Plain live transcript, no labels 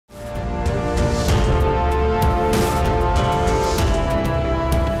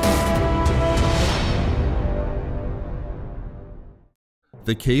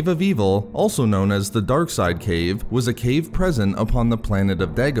The Cave of Evil, also known as the Dark Side Cave, was a cave present upon the planet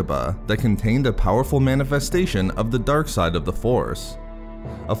of Dagobah that contained a powerful manifestation of the dark side of the Force.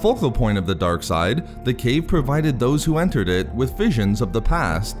 A focal point of the dark side, the cave provided those who entered it with visions of the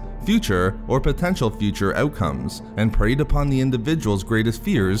past, future, or potential future outcomes, and preyed upon the individual's greatest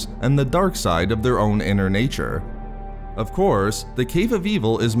fears and the dark side of their own inner nature. Of course, the Cave of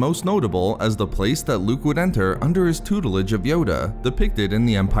Evil is most notable as the place that Luke would enter under his tutelage of Yoda, depicted in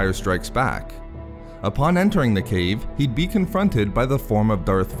The Empire Strikes Back. Upon entering the cave, he'd be confronted by the form of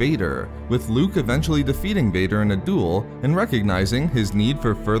Darth Vader, with Luke eventually defeating Vader in a duel and recognizing his need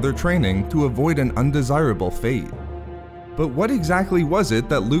for further training to avoid an undesirable fate. But what exactly was it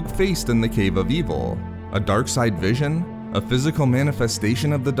that Luke faced in the Cave of Evil? A dark side vision? A physical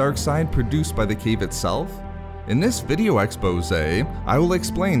manifestation of the dark side produced by the cave itself? In this video expose, I will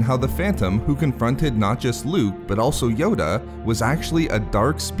explain how the Phantom who confronted not just Luke but also Yoda was actually a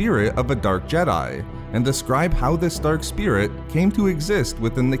dark spirit of a Dark Jedi, and describe how this dark spirit came to exist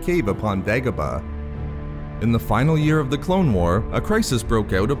within the cave upon Dagobah. In the final year of the Clone War, a crisis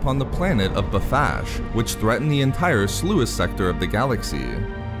broke out upon the planet of Bafash, which threatened the entire Sluis sector of the galaxy.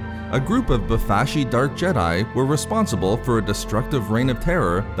 A group of Bafashi Dark Jedi were responsible for a destructive reign of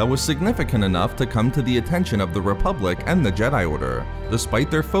terror that was significant enough to come to the attention of the Republic and the Jedi Order, despite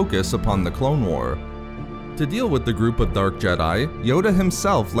their focus upon the Clone War. To deal with the group of Dark Jedi, Yoda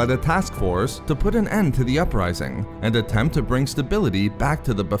himself led a task force to put an end to the uprising and attempt to bring stability back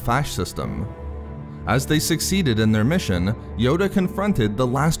to the Bafash system. As they succeeded in their mission, Yoda confronted the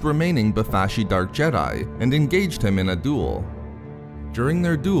last remaining Bafashi Dark Jedi and engaged him in a duel. During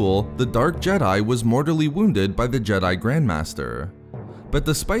their duel, the Dark Jedi was mortally wounded by the Jedi Grandmaster. But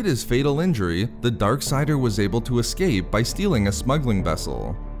despite his fatal injury, the Darksider was able to escape by stealing a smuggling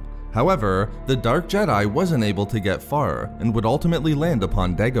vessel. However, the Dark Jedi wasn't able to get far and would ultimately land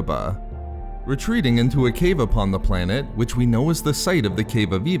upon Dagobah. Retreating into a cave upon the planet, which we know is the site of the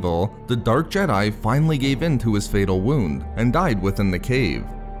Cave of Evil, the Dark Jedi finally gave in to his fatal wound and died within the cave.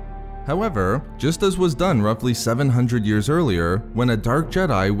 However, just as was done roughly 700 years earlier, when a Dark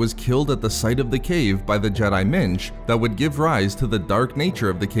Jedi was killed at the site of the cave by the Jedi Minch that would give rise to the dark nature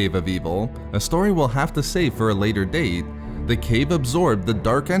of the Cave of Evil, a story we'll have to save for a later date, the cave absorbed the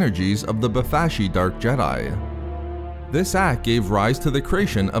dark energies of the Bafashi Dark Jedi. This act gave rise to the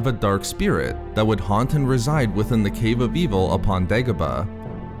creation of a dark spirit that would haunt and reside within the Cave of Evil upon Dagobah.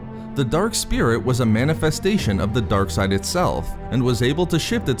 The dark spirit was a manifestation of the dark side itself, and was able to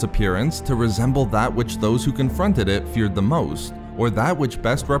shift its appearance to resemble that which those who confronted it feared the most, or that which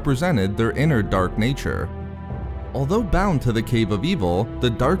best represented their inner dark nature. Although bound to the Cave of Evil, the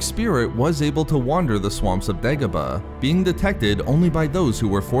dark spirit was able to wander the swamps of Dagobah, being detected only by those who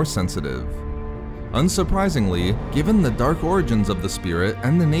were force sensitive. Unsurprisingly, given the dark origins of the spirit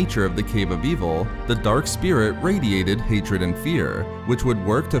and the nature of the Cave of Evil, the dark spirit radiated hatred and fear, which would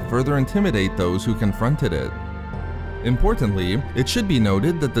work to further intimidate those who confronted it. Importantly, it should be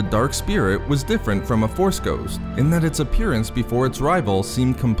noted that the dark spirit was different from a Force ghost, in that its appearance before its rival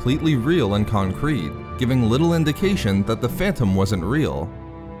seemed completely real and concrete, giving little indication that the Phantom wasn't real.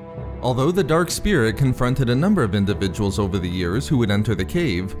 Although the dark spirit confronted a number of individuals over the years who would enter the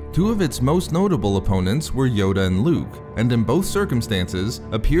cave, two of its most notable opponents were Yoda and Luke, and in both circumstances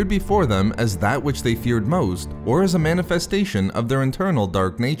appeared before them as that which they feared most, or as a manifestation of their internal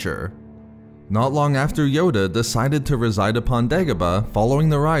dark nature. Not long after Yoda decided to reside upon Dagobah following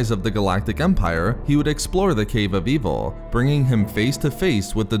the rise of the Galactic Empire, he would explore the Cave of Evil, bringing him face to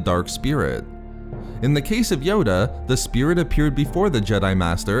face with the dark spirit. In the case of Yoda, the spirit appeared before the Jedi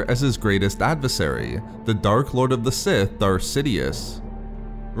Master as his greatest adversary, the Dark Lord of the Sith, Darth Sidious.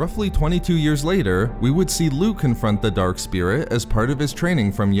 Roughly 22 years later, we would see Luke confront the dark spirit as part of his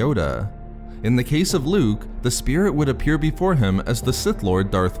training from Yoda. In the case of Luke, the spirit would appear before him as the Sith Lord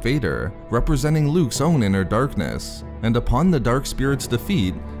Darth Vader, representing Luke's own inner darkness, and upon the dark spirit's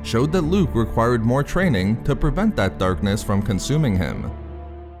defeat, showed that Luke required more training to prevent that darkness from consuming him.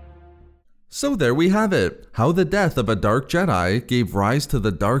 So there we have it, how the death of a Dark Jedi gave rise to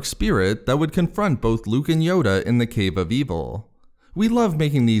the dark spirit that would confront both Luke and Yoda in the Cave of Evil. We love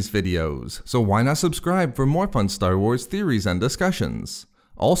making these videos, so why not subscribe for more fun Star Wars theories and discussions?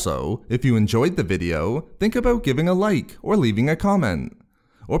 Also, if you enjoyed the video, think about giving a like or leaving a comment.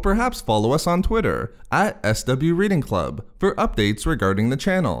 Or perhaps follow us on Twitter at SW Reading Club for updates regarding the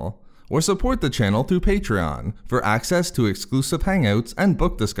channel. Or support the channel through Patreon for access to exclusive hangouts and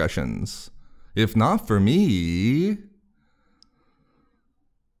book discussions. If not for me,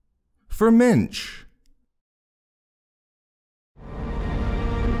 for Minch.